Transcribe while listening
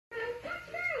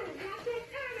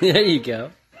There you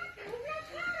go.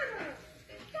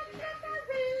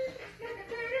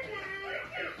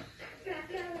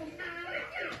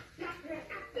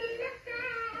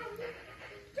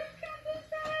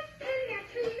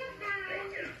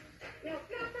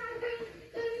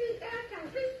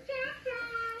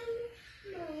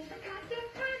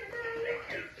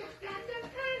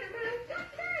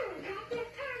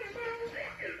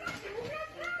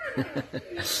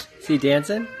 Is he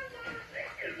dancing?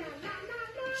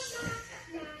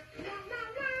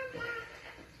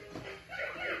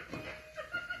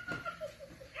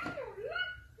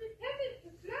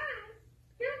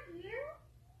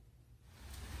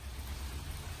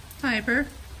 Piper.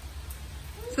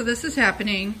 So this is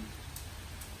happening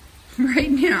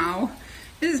right now.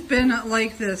 It's been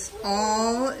like this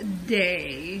all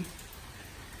day.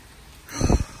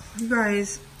 You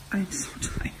guys, I'm so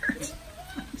tired.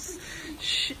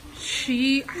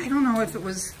 I don't know if it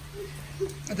was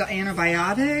the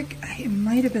antibiotic. It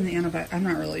might have been the antibiotic. I'm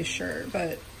not really sure,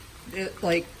 but it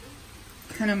like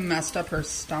kind of messed up her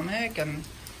stomach. And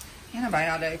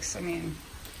antibiotics, I mean,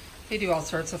 they do all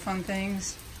sorts of fun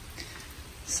things.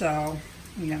 So,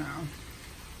 you know,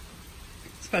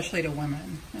 especially to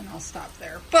women, and I'll stop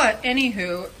there. But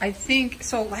anywho, I think,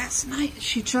 so last night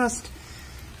she just,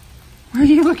 are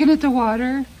you looking at the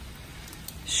water?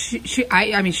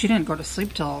 I mean, she didn't go to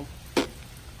sleep till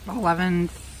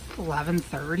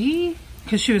 11:30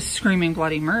 because she was screaming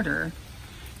bloody murder.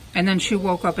 And then she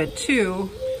woke up at 2.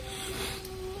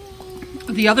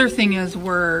 The other thing is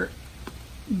we're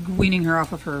weaning her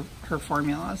off of her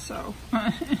formula, so.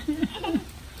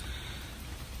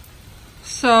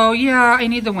 So yeah, I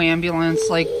need the ambulance,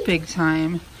 like big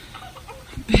time.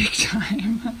 Big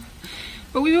time.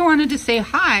 But we wanted to say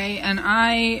hi, and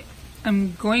I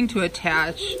am going to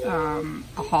attach a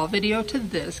haul video to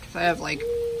this because I have like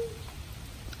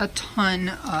a ton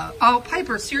of... Oh,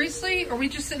 Piper, seriously? Are we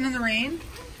just sitting in the rain?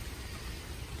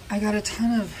 I got a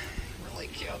ton of really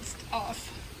cute stuff.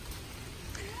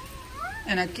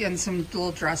 And again, some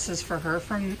little dresses for her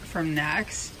from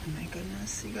Next. Oh my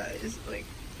goodness, you guys, like,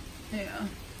 yeah.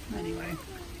 Anyway,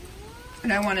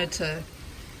 and I wanted to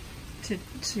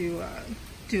do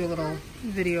a little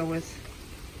video with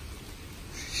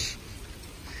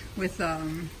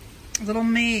little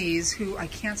Mase, who I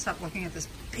can't stop looking at this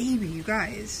baby, you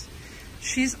guys.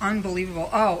 She's unbelievable.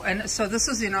 Oh, and so this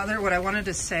is another, what I wanted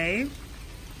to say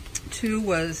too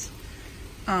was,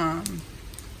 Piper,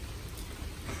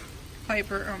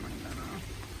 oh my God.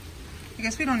 I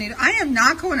guess we don't need, I am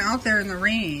not going out there in the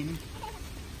rain.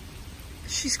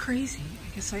 She's crazy.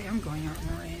 I guess I am going out in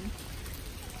the rain.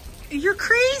 You're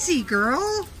crazy,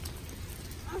 girl.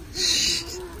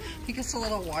 I guess a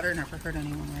little water never hurt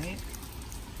anyone, right?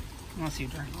 Unless you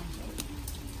drown.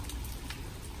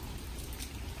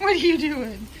 What are you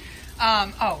doing?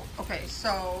 Oh, okay.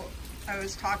 So I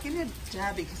was talking to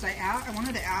Debbie because I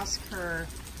wanted to ask her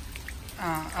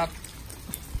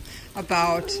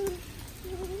about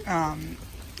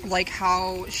like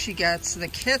how she gets the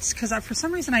kits, because for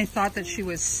some reason I thought that she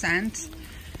was sent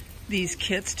these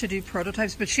kits to do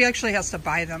prototypes, but she actually has to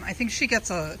buy them. I think she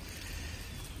gets a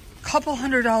couple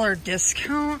 $100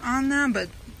 discount on them,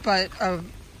 but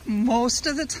most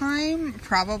of the time,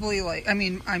 probably, like, I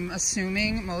mean, I'm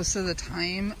assuming most of the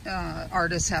time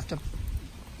artists have to,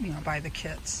 you know, buy the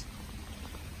kits.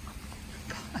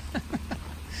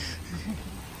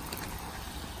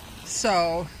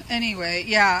 So anyway,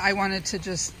 yeah, I wanted to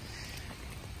just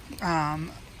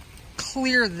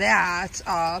clear that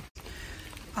up.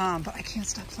 But I can't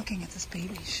stop looking at this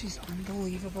baby. She's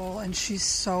unbelievable, and she's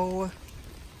so,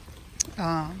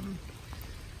 I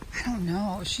don't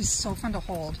know, she's so fun to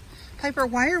hold. Piper,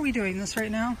 why are we doing this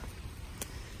right now?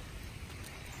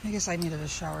 I guess I needed a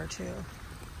shower too.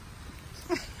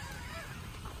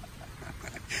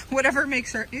 Whatever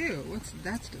makes her, ew,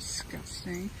 that's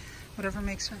disgusting. Whatever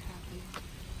makes her happy.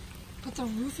 But the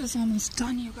roof is almost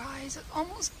done, you guys. It's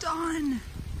almost done.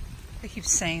 I keep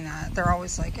saying that. They're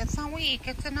always like, it's a week,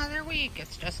 it's another week,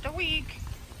 it's just a week.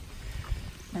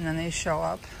 And then they show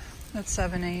up at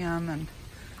 7 a.m. and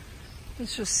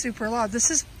it's just super loud.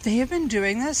 They have been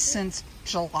doing this since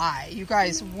July. You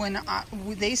guys, when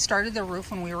they started the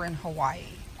roof when we were in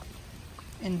Hawaii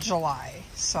in July.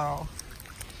 So,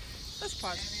 let's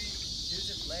pause. You're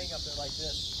just laying up there like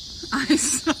this.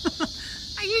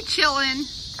 Are you chilling?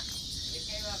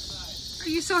 Are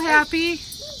you so happy?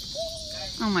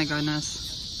 Oh my goodness.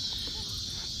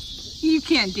 You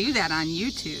can't do that on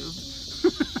YouTube.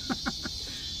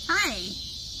 Hi.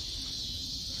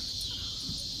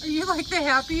 Are you like the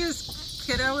happiest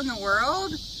kiddo in the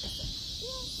world?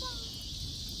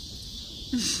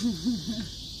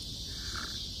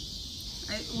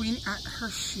 Her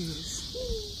shoes.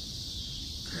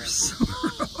 They're so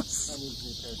gross. I need a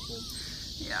new pair soon.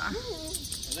 Yeah.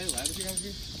 Are they allowed to be out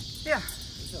here? Yeah.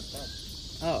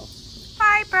 Oh.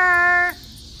 Piper!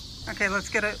 Okay, let's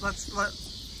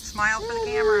smile for the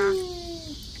camera.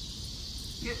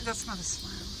 That's not a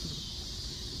smile.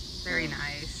 Very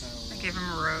nice. I gave him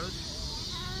a rose.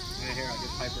 Yeah, here, I'll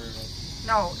give Piper a rose.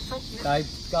 No,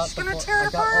 she's gonna tear it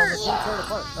apart. Tear it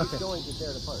apart. Okay. She's going to tear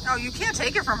it apart. No, you can't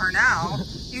take it from her now.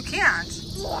 You can't.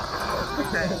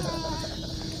 Okay.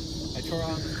 I tore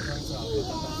on the front off.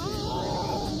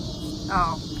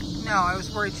 Oh, no, I was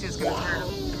worried she was gonna tear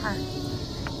it apart.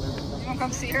 You wanna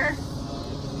come see her?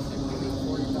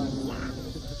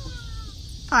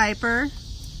 Piper,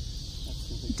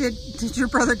 did your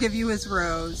brother give you his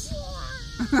rose?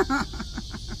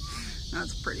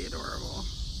 That's pretty adorable.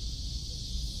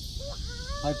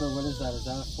 Piper, what is that? Is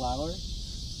that a flower?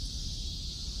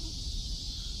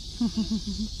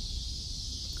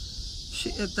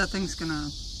 That thing's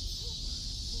gonna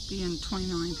be in 20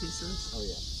 million pieces. Oh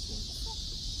yeah.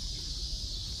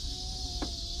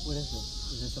 What is this?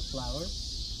 Is this a flower?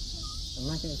 I'm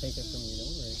not gonna take it from you,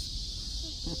 don't worry.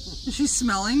 Is she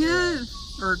smelling it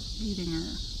or eating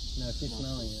it? No, she's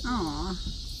smelling it. Aw.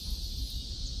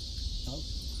 Oh,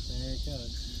 there it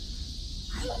goes.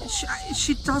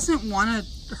 She doesn't want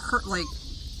to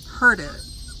hurt it.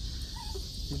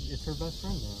 It's her best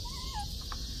friend though.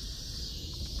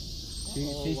 She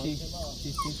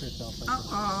sees herself.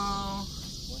 Uh-oh.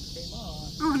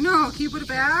 Oh no, can you put it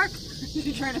back?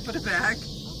 She's trying to put it back.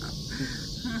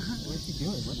 What is she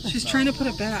doing? She's trying to put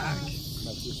it back.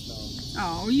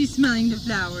 Oh, are you smelling the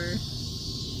flower?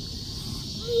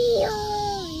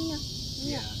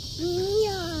 Yeah.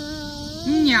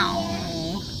 No.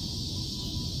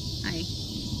 Hi.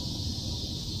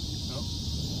 Oh.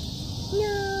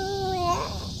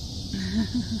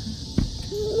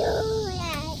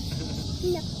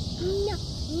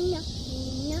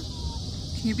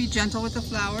 Can you be gentle with the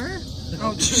flower?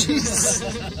 Oh, jeez.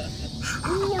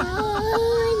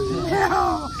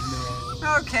 No.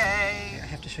 Okay. I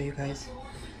have to show you guys.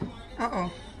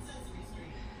 Uh-oh.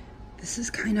 This is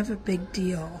kind of a big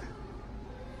deal.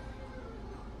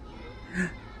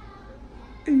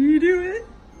 You do it.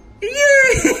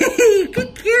 Yay!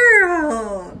 Good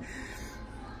girl.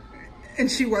 And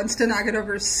she wants to knock it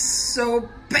over so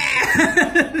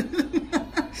bad.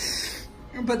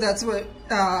 But that's what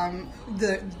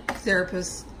the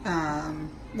therapist,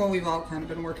 well, we've all kind of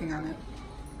been working on it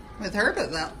with her,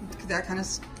 but that kind of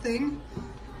thing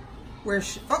where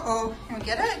she, uh-oh, you want to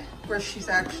get it? Where she's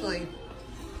actually,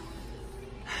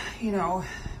 you know,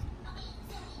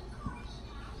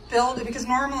 build, because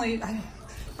normally,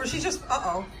 where she's just,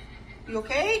 uh-oh, you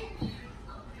okay?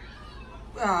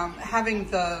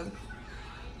 Having the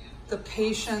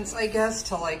patience, I guess,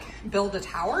 to like build a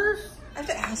tower. I have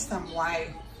to ask them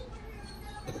why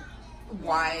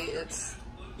it's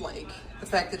like the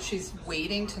fact that she's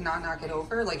waiting to not knock it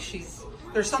over. Like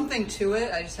there's something to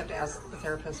it. I just have to ask the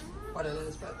therapist what it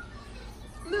is, but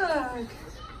look,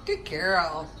 good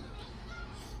girl.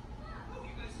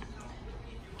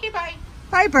 Okay, bye.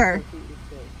 Piper,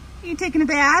 you taking a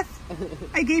bath?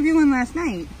 I gave you one last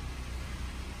night.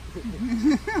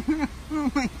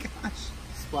 Oh my gosh.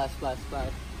 Splash, splash,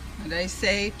 splash. What did I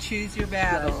say? Choose your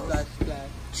battles. Splash, splash, splash.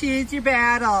 Choose your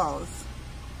battles.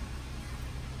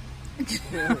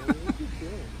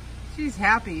 She's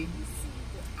happy.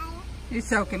 You're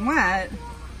soaking wet,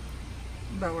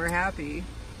 but we're happy.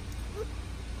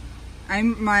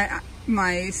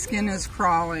 My skin is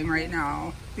crawling right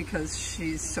now because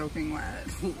she's soaking wet.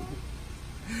 I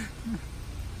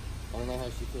don't know how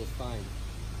she feels fine.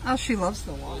 Oh, she loves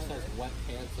the She water. always has wet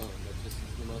pants on. That's just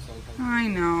the most uncomfortable. I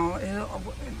know.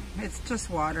 It's just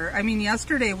water. I mean,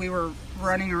 yesterday we were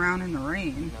running around in the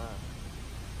rain. Nah.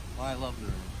 Oh, I love the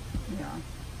rain. Yeah.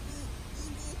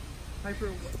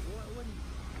 Piper,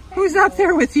 who's up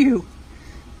there with you?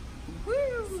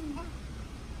 Woo.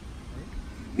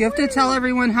 You have to tell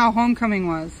everyone how homecoming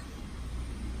was.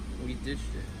 We ditched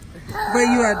it. But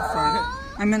you had fun.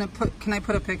 I'm gonna can I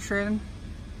put a picture in?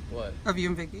 What? Of you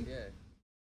and Vicky? Yeah.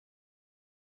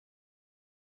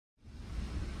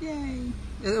 Yay.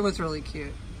 It was really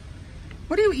cute.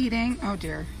 What are you eating? Oh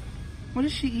dear. What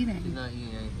is she eating? She's not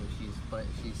eating anything.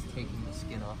 She's taking the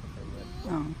skin off of her lip.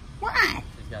 Oh. What?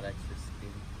 She's got extra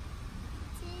skin.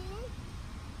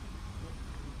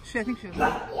 I think she was.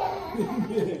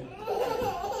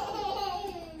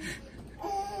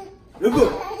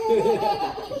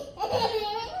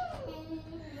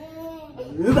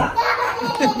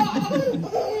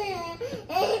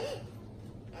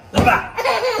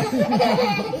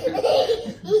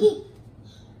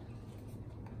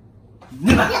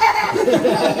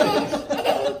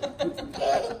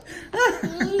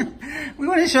 We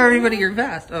want to show everybody your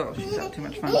vest. Oh, she's having too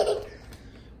much fun.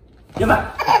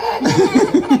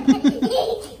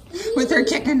 With her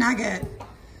chicken nugget.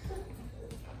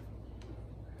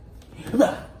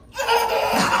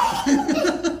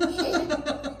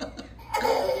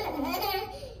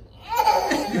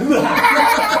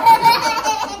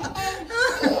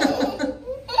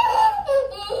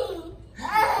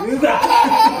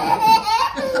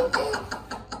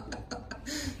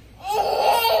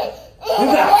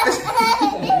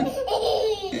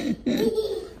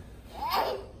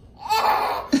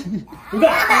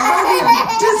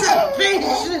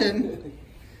 Anticipation.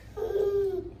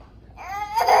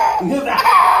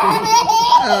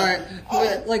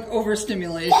 Alright, like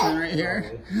overstimulation right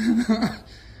here.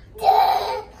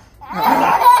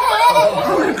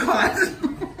 Oh my god.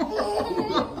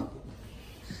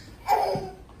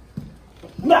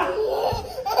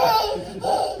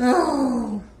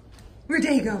 Oh, where'd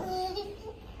they go?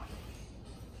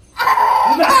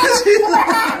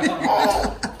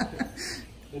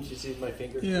 Didn't you see my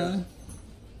finger? Yeah.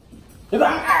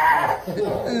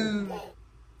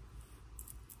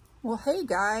 Well, hey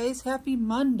guys, happy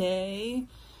Monday.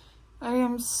 I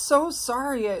am so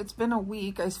sorry it's been a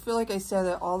week. I feel like I say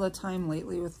that all the time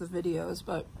lately with the videos,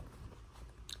 but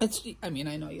it's, I mean,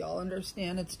 I know y'all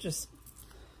understand. It's just,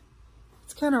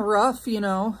 it's kind of rough, you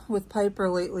know, with Piper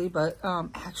lately, but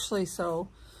actually, so,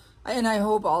 and I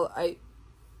hope I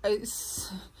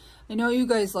know you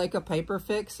guys like a Piper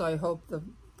fix, so I hope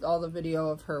all the video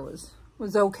of her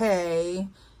was okay.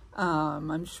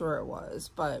 I'm sure it was,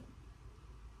 but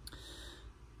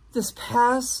this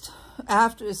past,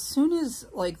 as soon as,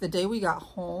 like, the day we got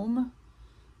home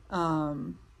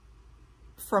from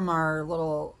our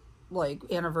little, like,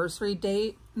 anniversary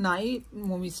date night,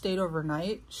 when we stayed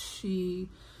overnight, she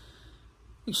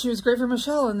was great for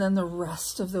Michelle, and then the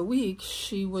rest of the week,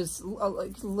 she was,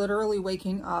 like, literally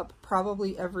waking up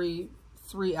probably every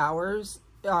 3 hours,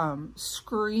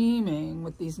 screaming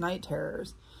with these night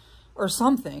terrors, or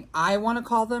something. I want to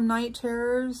call them night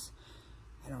terrors.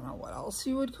 I don't know what else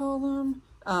you would call them.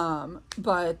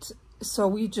 But so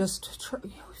we just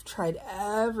we've tried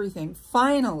everything.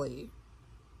 Finally,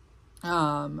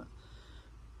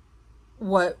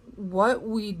 what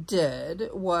we did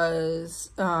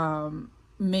was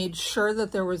made sure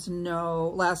that there was no,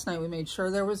 last night we made sure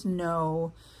there was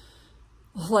no,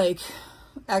 like,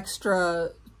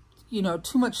 extra, you know,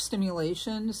 too much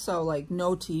stimulation. So, like,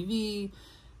 no TV,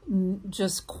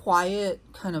 just quiet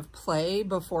kind of play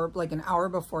before, like, an hour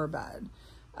before bed.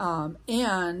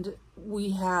 And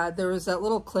there was that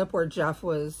little clip where Jeff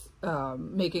was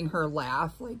making her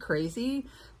laugh like crazy.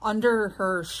 Under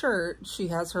her shirt, she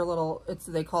has her little,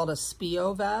 they call it a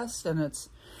Spio vest, and it's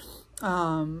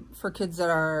for kids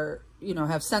that are, you know,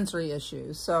 have sensory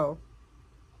issues. So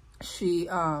she,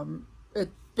 it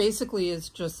basically is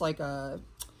just like a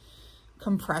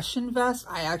compression vest.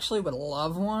 I actually would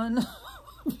love one.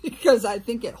 Because I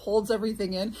think it holds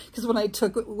everything in. Because when we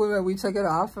took it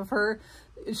off of her,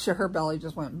 her belly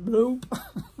just went bloop.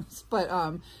 But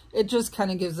it just kind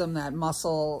of gives them that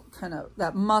muscle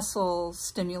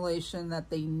stimulation that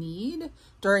they need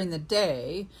during the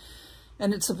day,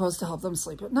 and it's supposed to help them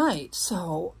sleep at night.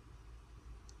 So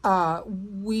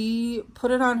we put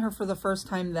it on her for the first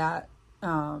time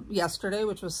yesterday,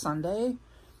 which was Sunday,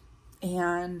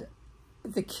 and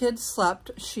the kid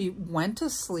slept. She went to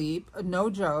sleep.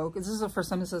 No joke. This is the first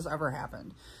time this has ever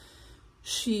happened.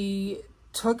 She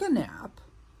took a nap.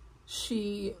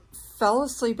 She fell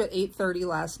asleep at 8:30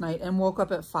 last night and woke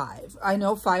up at 5. I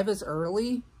know 5 is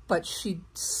early, but she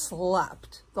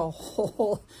slept the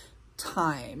whole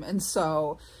time. And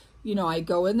so, you know, I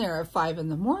go in there at 5 in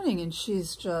the morning and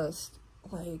she's just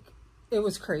like, it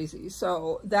was crazy.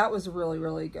 So that was really,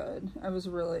 really good.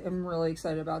 I'm really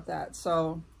excited about that.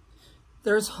 So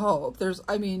there's hope.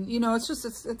 I mean, you know, it's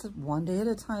one day at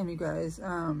a time, you guys.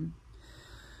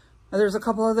 There's a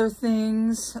couple other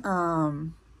things.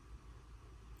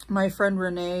 My friend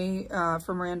Renee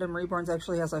from Random Reborns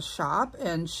actually has a shop,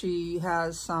 and she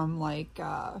has some, like,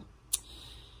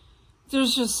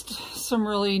 there's just some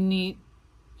really neat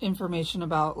information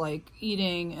about, like,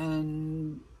 eating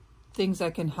and things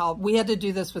that can help. We had to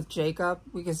do this with Jacob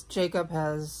because Jacob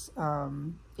has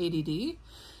ADD.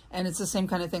 And it's the same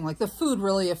kind of thing. Like, the food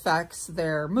really affects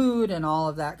their mood and all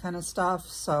of that kind of stuff.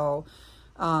 So,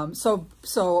 so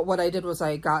what I did was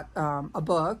I got a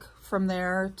book from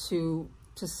there to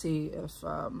see if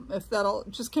that'll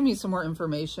just give me some more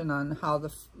information on how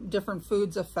the different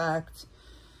foods affect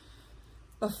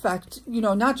affect, you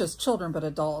know, not just children, but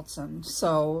adults. And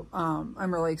so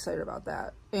I'm really excited about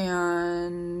that.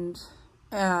 And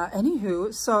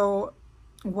anywho, so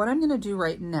what I'm going to do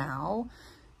right now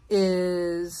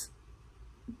is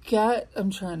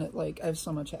I'm trying to, like, I have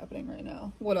so much happening right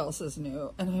now. What else is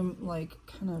new? And I'm like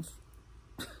kind of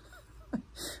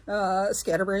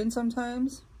scatterbrained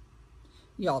sometimes.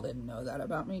 Y'all didn't know that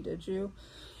about me, did you?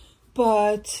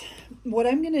 But what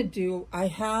I'm going to do, I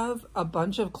have a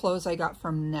bunch of clothes I got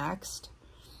from Next.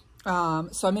 So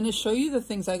I'm going to show you the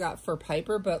things I got for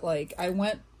Piper, but like I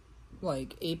went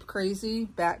like ape crazy,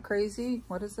 bat crazy.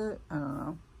 What is it? I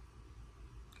don't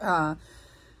know.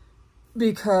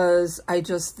 Because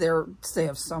they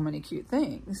have so many cute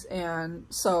things. And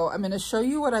so I'm going to show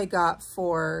you what I got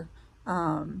for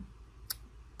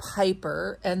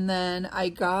Piper. And then I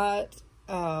got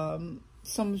some,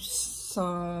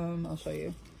 I'll show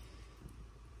you.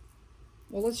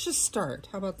 Well, let's just start.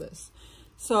 How about this?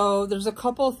 So there's a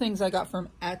couple of things I got from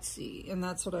Etsy, and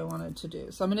that's what I wanted to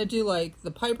do. So I'm going to do like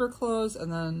the Piper clothes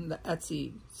and then the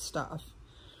Etsy stuff.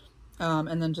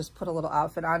 And then just put a little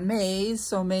outfit on Mase.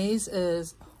 So Mase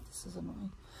is, oh, this is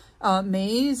annoying.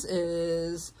 Mase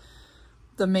is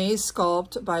the Mase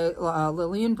sculpt by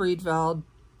Lilianne Breedveld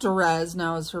Deres,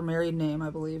 now is her married name,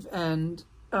 I believe. And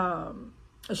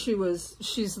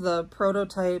she's the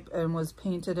prototype and was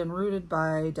painted and rooted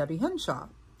by Debbie Henshaw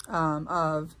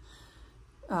of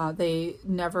They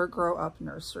Never Grow Up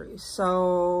Nursery.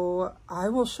 So I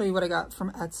will show you what I got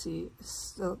from Etsy.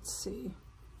 So let's see.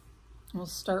 We'll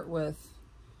start with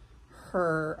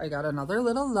her. I got another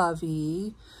little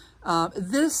lovey.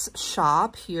 This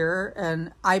shop here,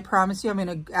 and I promise you I'm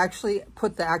going to actually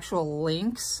put the actual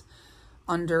links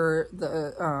under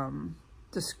the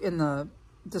in the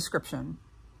description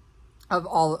of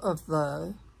all of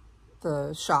the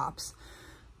shops.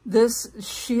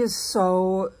 She is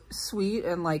so sweet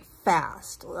and like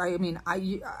fast. I mean,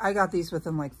 I got these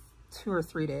within like 2 or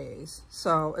 3 days.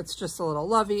 So it's just a little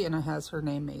lovey and it has her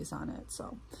name Mase on it.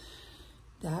 So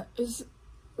that is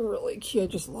really cute. I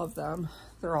just love them.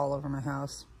 They're all over my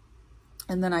house.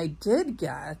 And then I did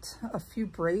get a few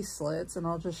bracelets, and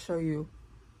I'll just show you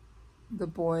the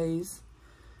boys.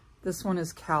 This one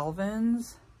is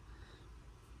Calvin's.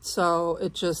 So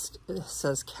it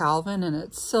says Calvin and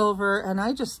it's silver. And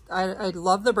I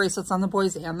love the bracelets on the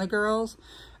boys and the girls.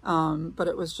 But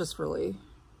it was just really,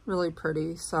 really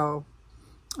pretty. So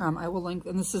I will link,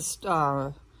 and this is,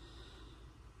 I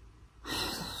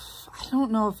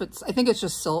don't know if it's, I think it's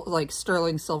just like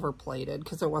sterling silver plated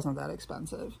because it wasn't that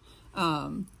expensive.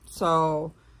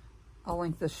 So I'll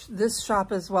link this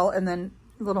shop as well. And then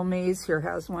little Mase here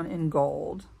has one in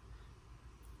gold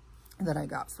that I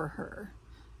got for her.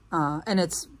 And I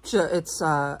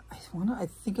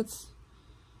think it's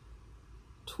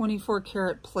 24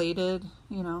 karat plated,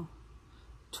 you know.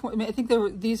 I think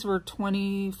these were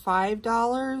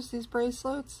 $25, these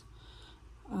bracelets.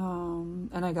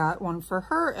 And I got one for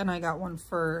her, and I got one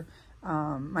for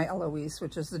my Eloise,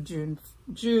 which is the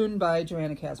June by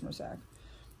Joanna Kazmarsak.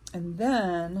 And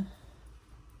then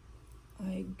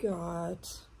I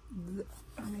got,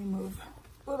 let me move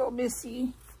little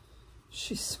Missy.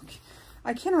 She's so cute.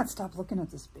 I cannot stop looking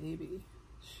at this baby.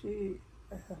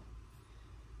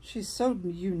 She's so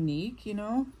unique, you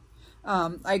know.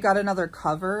 I got another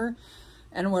cover,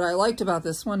 and what I liked about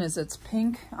this one is it's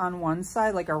pink on one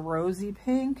side, like a rosy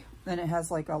pink, and it has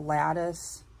like a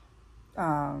lattice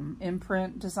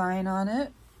imprint design on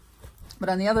it. But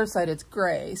on the other side, it's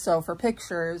gray. So for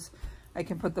pictures, I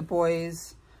can put the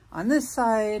boys on this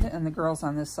side and the girls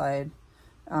on this side.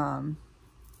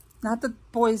 Not that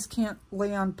boys can't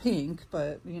lay on pink,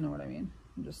 but you know what I mean.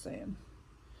 I'm just saying.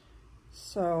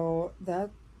 So that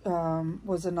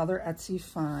was another Etsy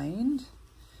find.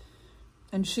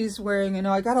 And she's wearing, I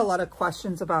know I got a lot of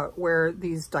questions about where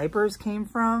these diapers came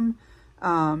from.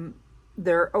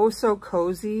 They're oh so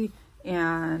cozy,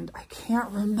 and I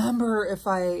can't remember if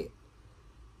I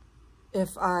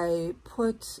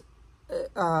put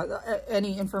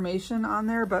any information on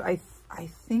there, but I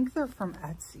think they're from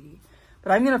Etsy.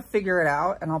 But I'm going to figure it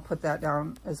out, and I'll put that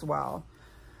down as well.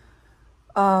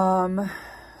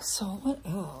 So what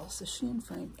else? Is she in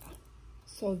frame? Yeah.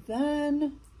 So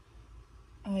then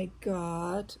I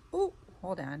got, oh,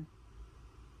 hold on.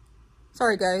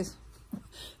 Sorry, guys.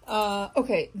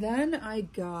 Okay, then I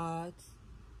got,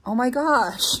 oh my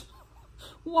gosh.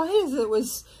 Why is it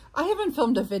I haven't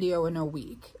filmed a video in a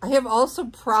week. I have also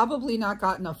probably not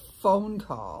gotten a phone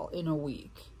call in a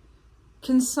week.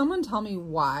 Can someone tell me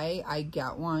why I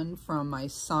get one from my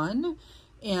son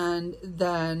and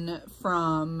then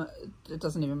from, it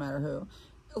doesn't even matter who,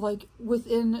 like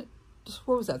within,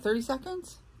 what was that, 30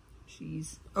 seconds?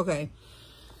 Jeez. Okay.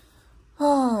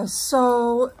 Oh,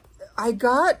 so I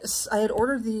had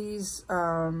ordered these.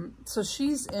 So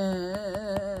she's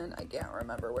in, I can't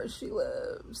remember where she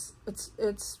lives.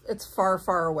 It's far,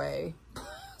 far away.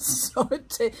 So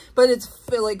but it's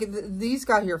like these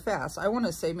got here fast. I want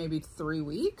to say maybe 3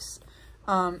 weeks.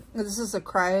 This is a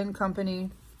Cryan company.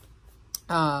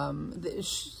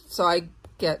 So I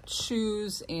get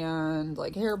shoes and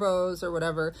like hair bows or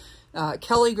whatever.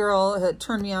 Kelly girl had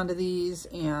turned me onto these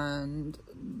and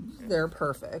they're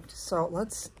perfect. So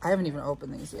I haven't even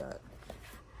opened these yet.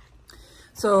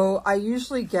 So I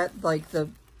usually get like a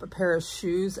pair of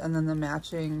shoes and then the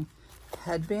matching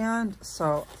headband.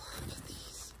 So look at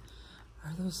these.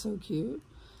 Are those so cute?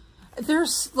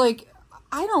 There's like,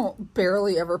 I don't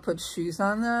barely ever put shoes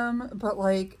on them, but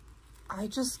like, I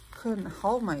just couldn't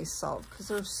help myself because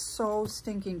they're so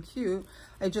stinking cute.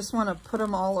 I just want to put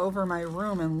them all over my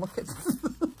room and look at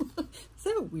them. Is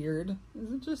that weird?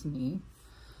 Is it just me?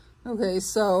 Okay,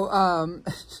 so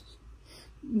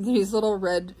these little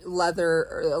red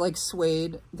leather, like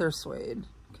suede, they're suede,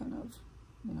 kind of,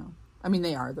 you know. I mean,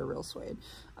 they're real suede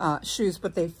shoes,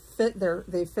 but they fit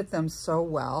them so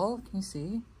well. Can you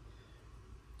see?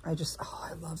 I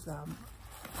love them.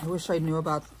 I wish I knew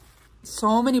about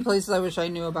so many places I wish I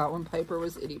knew about when Piper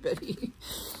was itty bitty.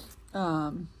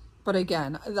 But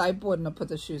again, I wouldn't have put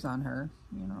the shoes on her,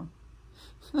 you know.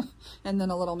 And then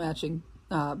a little matching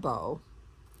bow.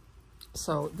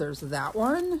 So there's that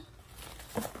one.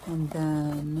 And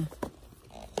then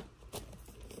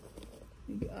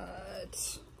we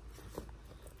got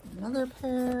another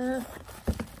pair.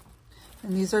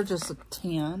 And these are just a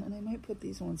tan. And I might put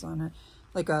these ones on her.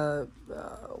 Like a,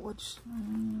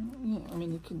 I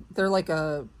mean, they're like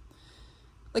a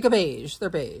beige. They're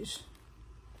beige.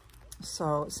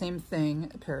 So same thing,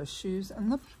 a pair of shoes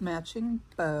and the matching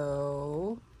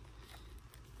bow.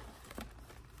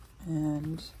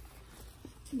 And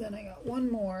then I got one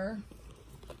more.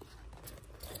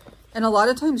 And a lot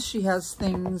of times she has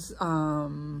things that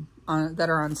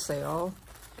are on sale,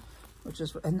 which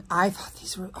is, and I thought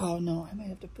these were, oh no, I might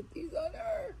have to put these on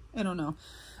her. I don't know.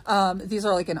 These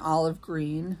are like an olive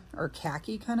green or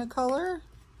khaki kind of color.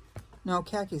 No,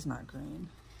 khaki's not green.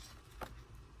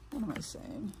 What am I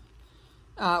saying?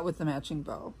 With the matching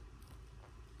bow.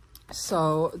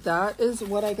 So that is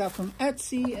what I got from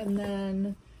Etsy. And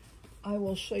then I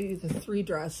will show you the 3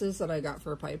 dresses that I got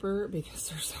for Piper because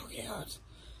they're so cute.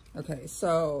 Okay,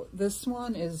 so this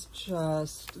one is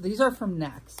just, these are from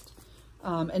Next.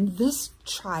 And this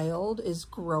child is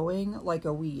growing like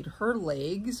a weed. Her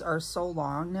legs are so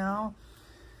long now.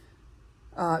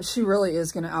 She really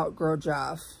is going to outgrow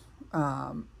Jeff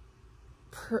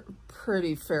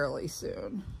pretty fairly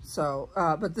soon. So,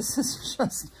 but this is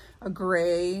just a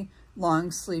gray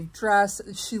long sleeve dress.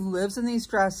 She lives in these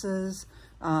dresses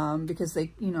because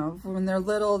they, you know, when they're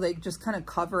little, they just kind of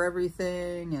cover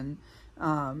everything and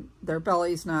their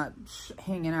belly's not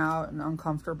hanging out and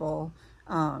uncomfortable.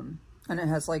 And it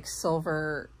has like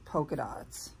silver polka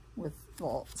dots with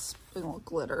little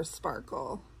glitter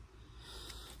sparkle.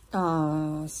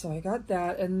 So I got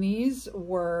that. And these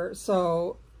were,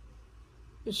 so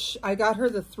I got her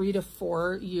the 3 to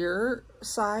 4 year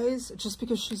size just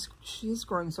because she's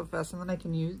growing so fast. And then I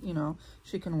can use, you know,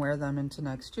 she can wear them into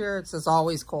next year. It says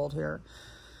always cold here.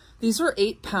 These were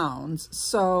 8 pounds.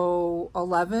 So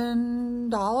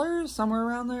 $11, somewhere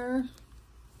around there.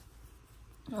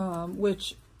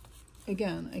 Which,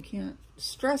 again, I can't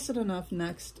stress it enough.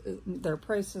 Next, their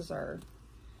prices are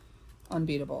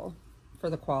unbeatable for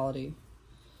the quality.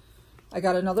 I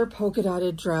got another polka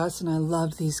dotted dress and I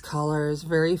love these colors.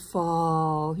 Very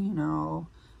fall, you know.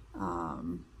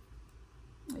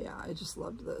 Yeah, I just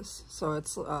loved this. So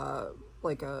it's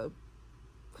like a,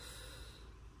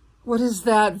 what is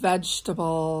that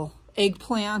vegetable?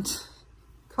 Eggplant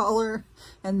color.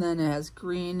 And then it has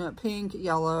green, pink,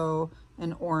 yellow,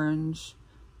 and orange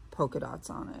polka dots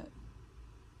on it.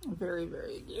 Very,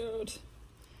 very cute.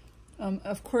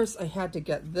 Of course, I had to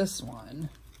get this one.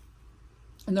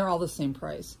 And they're all the same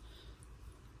price,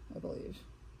 I believe.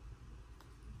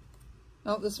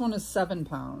 Oh, this one is 7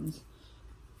 pounds.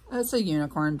 That's a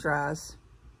unicorn dress.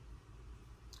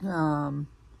 I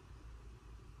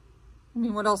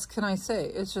mean, what else can I say?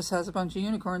 It just has a bunch of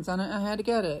unicorns on it. I had to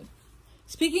get it.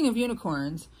 Speaking of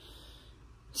unicorns,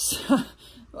 so,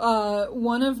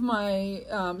 one of my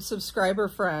subscriber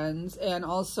friends and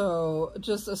also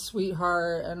just a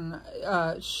sweetheart, and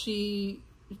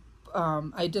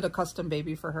I did a custom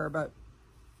baby for her, but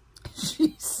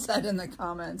she said in the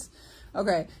comments,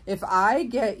 okay, if I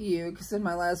get you, because in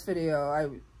my last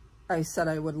video, I said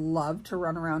I would love to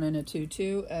run around in a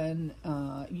tutu and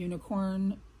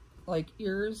unicorn like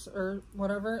ears or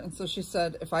whatever. And so she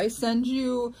said, if I send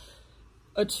you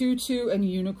a tutu and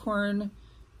unicorn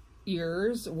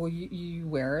ears, will you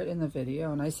wear it in the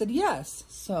video? And I said yes.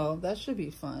 So that should be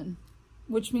fun,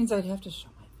 which means I'd have to show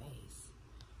my face.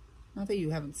 Not that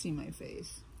you haven't seen my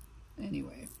face.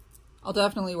 Anyway, I'll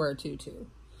definitely wear a tutu.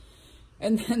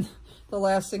 And then the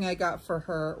last thing I got for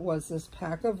her was this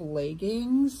pack of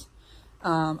leggings.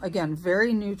 Again,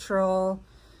 very neutral.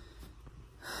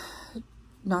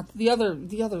 Not the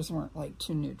others weren't like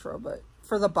too neutral, but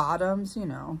for the bottoms, you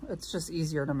know, it's just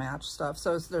easier to match stuff.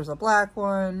 So there's a black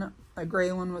one, a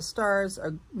gray one with stars,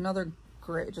 another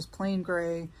gray, just plain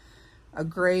gray, a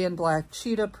gray and black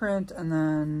cheetah print, and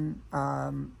then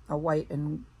a white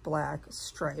and black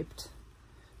striped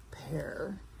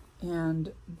pair.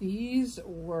 And these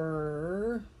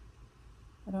were,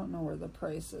 I don't know where the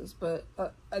price is, but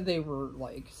they were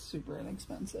like super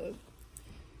inexpensive.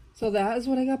 So that is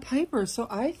what I got Piper. So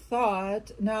I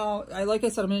thought, now, like I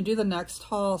said, I'm going to do the next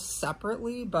haul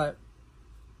separately, but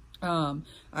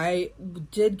I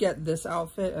did get this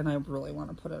outfit and I really want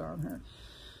to put it on her.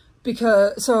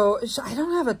 Because, so I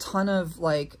don't have a ton of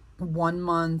like 1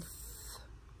 month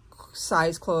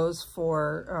size clothes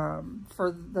for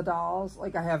the dolls.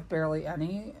 Like I have barely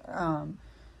any.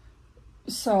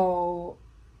 So,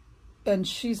 and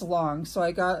she's long, so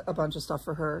I got a bunch of stuff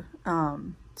for her.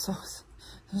 So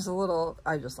there's a little,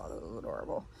 I just thought it was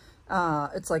adorable.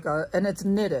 It's like and it's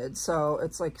knitted, so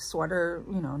it's like sweater,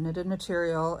 you know, knitted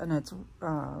material, and it's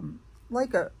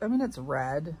like I mean, it's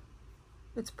red.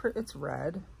 It's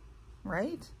red,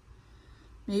 right?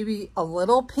 Maybe a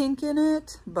little pink in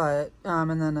it, but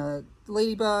and then a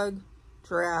ladybug,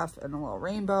 giraffe, and a little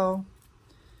rainbow.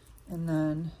 And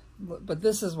then, but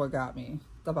this is what got me,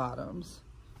 the bottoms.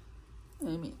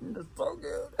 I mean, it's so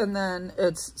good. And then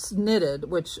it's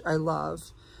knitted, which I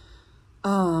love.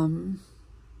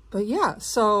 But yeah,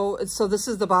 so this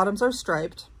is, the bottoms are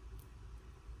striped.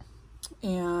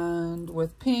 And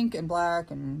with pink and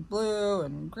black and blue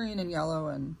and green and yellow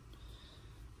and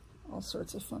all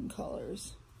sorts of fun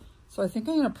colors. So I think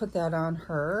I'm going to put that on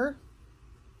her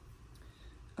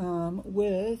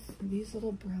with these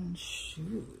little brown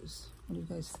shoes. What do you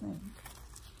guys think?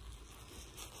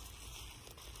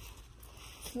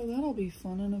 So that'll be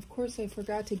fun. And of course I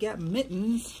forgot to get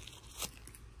mittens.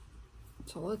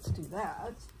 So let's do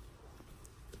that.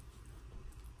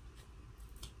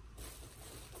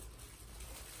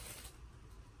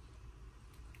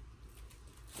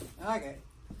 Okay.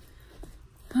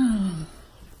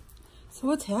 So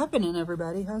what's happening,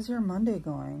 everybody? How's your Monday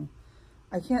going?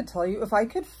 I can't tell you. If I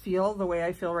could feel the way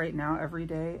I feel right now every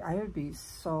day, I would be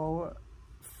so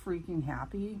freaking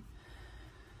happy.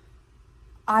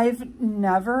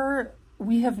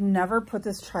 We have never put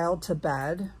this child to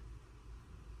bed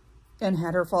and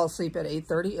had her fall asleep at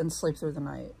 8:30 and sleep through the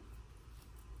night.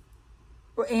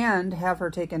 And have her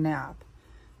take a nap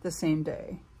the same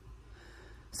day.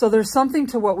 So there's something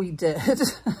to what we did,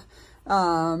 you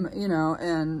know,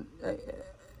 and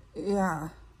yeah,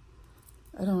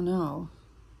 I don't know.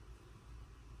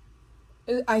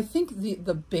 I think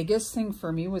the biggest thing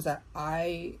for me was that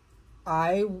I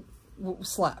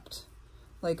slept.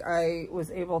 Like I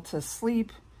was able to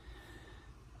sleep.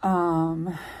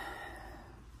 And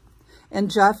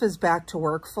Jeff is back to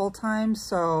work full time.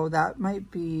 So that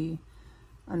might be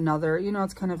another, you know,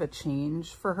 it's kind of a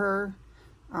change for her.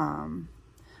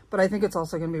 But I think it's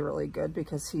also going to be really good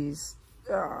because he's,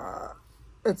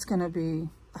 it's going to be,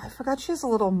 I forgot she has a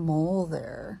little mole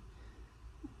there.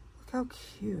 Look how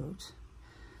cute.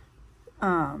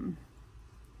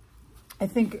 I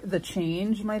think the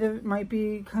change might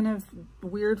be kind of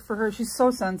weird for her. She's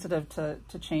so sensitive to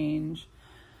change.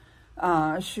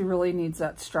 She really needs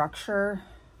that structure.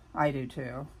 I do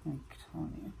too, I'm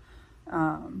telling you.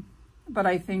 But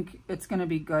I think it's going to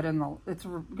be good, and it's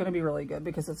going to be really good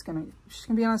because she's going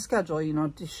to be on a schedule. You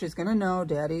know, she's going to know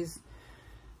daddy's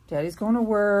going to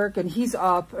work, and he's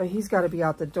up. He's got to be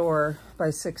out the door by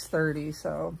 6:30.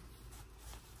 So,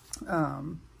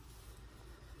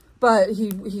 but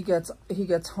he gets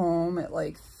home at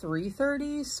like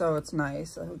 3:30, so it's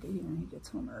nice. I hope, you know, he gets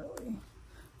home early.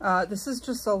 This is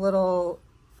just a little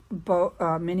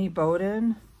mini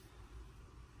Bowden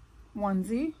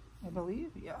onesie, I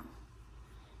believe. Yeah.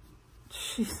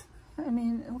 I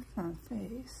mean, look at that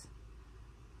face.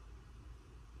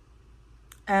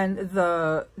 And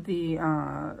the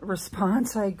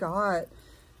response I got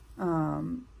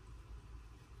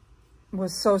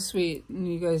was so sweet, and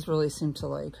you guys really seem to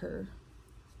like her.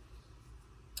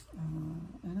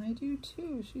 And I do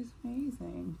too. She's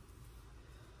amazing.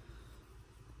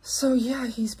 So yeah,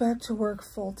 he's back to work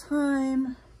full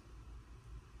time.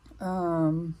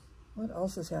 What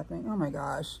else is happening? Oh my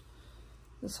gosh.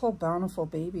 This whole bountiful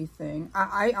baby thing.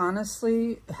 I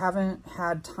honestly haven't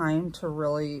had time to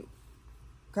really...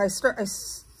 I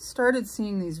started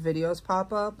seeing these videos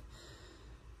pop up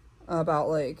about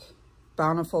like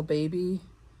Bountiful Baby.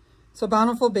 So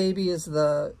Bountiful Baby is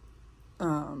the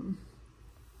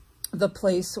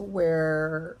place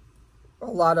where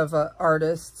a lot of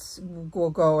artists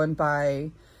will go and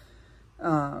buy,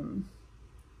 you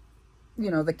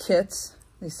know, the kits.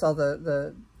 They sell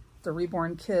the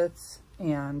reborn kits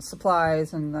and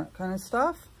supplies and that kind of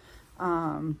stuff.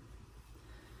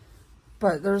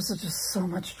 But there's just so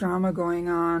much drama going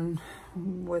on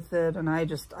with it, and I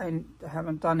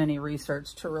haven't done any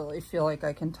research to really feel like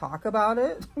I can talk about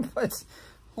it. But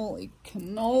holy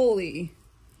cannoli.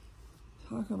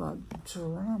 Talk about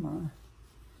drama.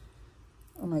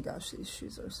 Oh my gosh, these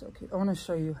shoes are so cute. I want to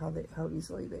show you how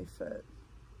easily they fit.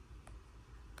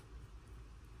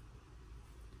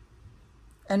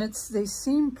 And they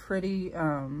seem pretty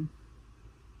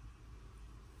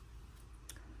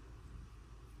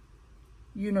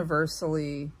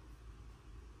universally,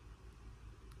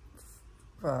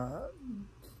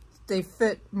 they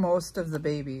fit most of the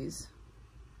babies.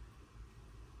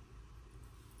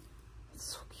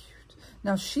 It's so cute.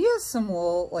 Now she has some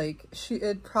little, like,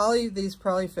 these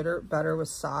probably fit her better with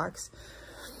socks.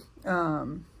 It's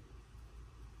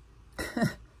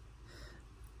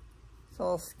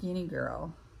all skinny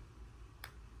girl.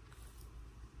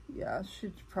 Yeah,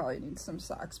 she probably needs some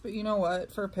socks, but you know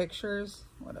what? For pictures,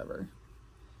 whatever.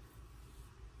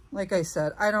 Like I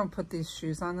said, I don't put these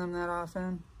shoes on them that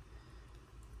often.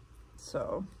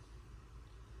 So,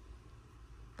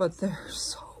 but they're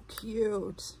so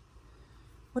cute.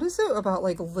 What is it about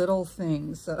like little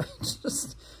things that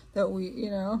you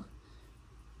know?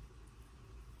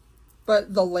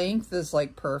 But the length is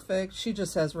like perfect. She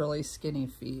just has really skinny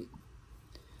feet.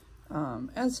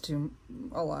 As do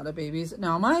a lot of babies.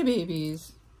 Now my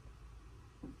babies,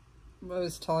 I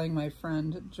was telling my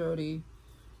friend Jody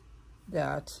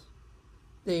that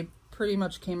they pretty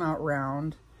much came out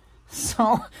round.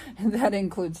 So that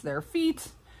includes their feet,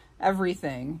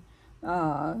 everything, you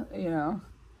know.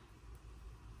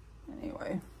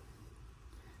 Anyway,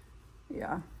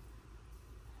 yeah.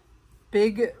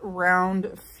 Big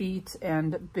round feet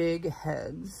and big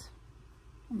heads,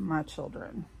 my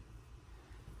children.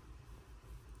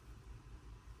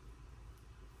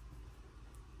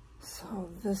 So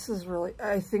this is really,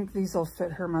 I think these will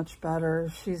fit her much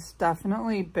better. She's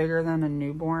definitely bigger than a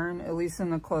newborn, at least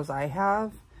in the clothes I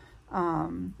have.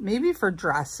 Maybe for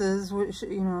dresses,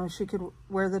 you know, she could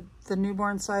wear the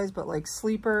newborn size, but like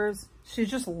sleepers,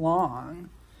 she's just long.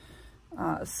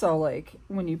 So like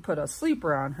when you put a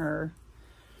sleeper on her,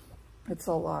 it's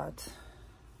a lot,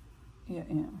 yeah,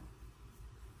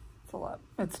 it's a lot,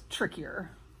 it's trickier.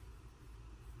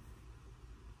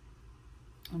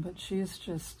 But she's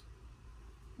just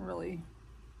really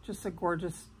just a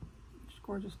gorgeous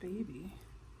baby.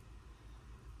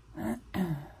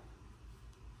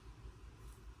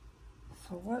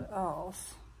 So what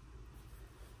else?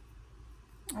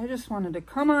 I just wanted to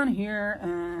come on here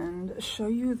and show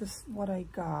you what I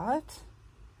got.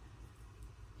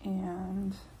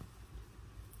 And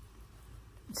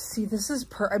see, this is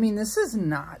I mean, this is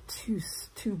not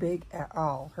too big at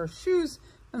all. Her shoes,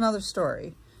 another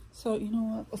story. So you know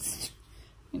what? Let's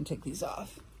take these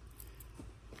off.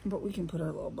 But we can put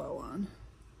our little bow on.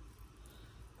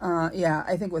 Yeah,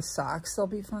 I think with socks they'll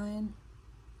be fine.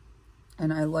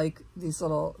 And I like these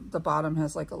little, the bottom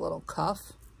has like a little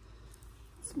cuff.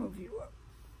 Let's move you up.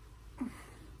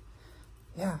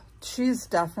 Yeah, she's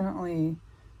definitely,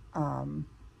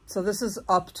 so this is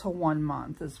up to 1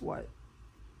 month is what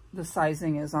the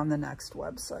sizing is on the Next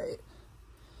website.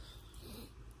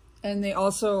 And they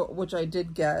also, which I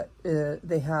did get,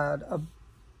 they had a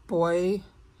boy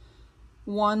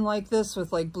one like this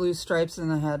with like blue stripes,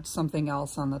 and they had something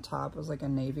else on the top. It was like a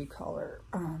navy color,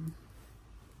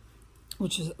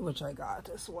 which I got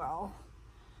as well.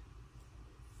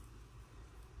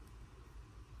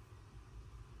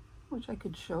 Which I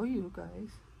could show you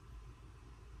guys.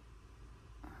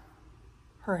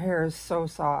 Her hair is so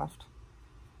soft.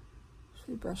 Should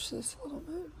we brush this a little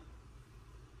bit?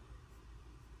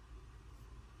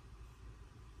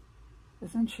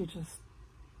 Isn't she just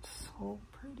so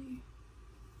pretty?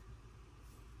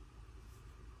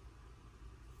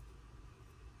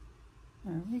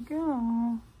 There we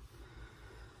go.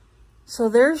 So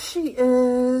there she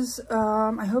is.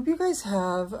 I hope you guys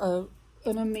have an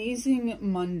amazing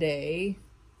Monday,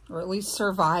 or at least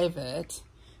survive it.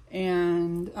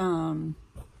 And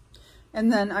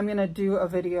then I'm gonna do a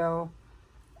video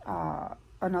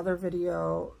another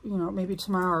video, you know, maybe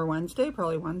tomorrow or Wednesday,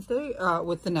 probably Wednesday,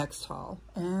 with the next haul.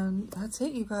 And that's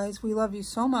it, you guys. We love you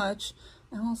so much,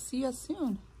 and we'll see you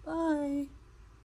soon. Bye.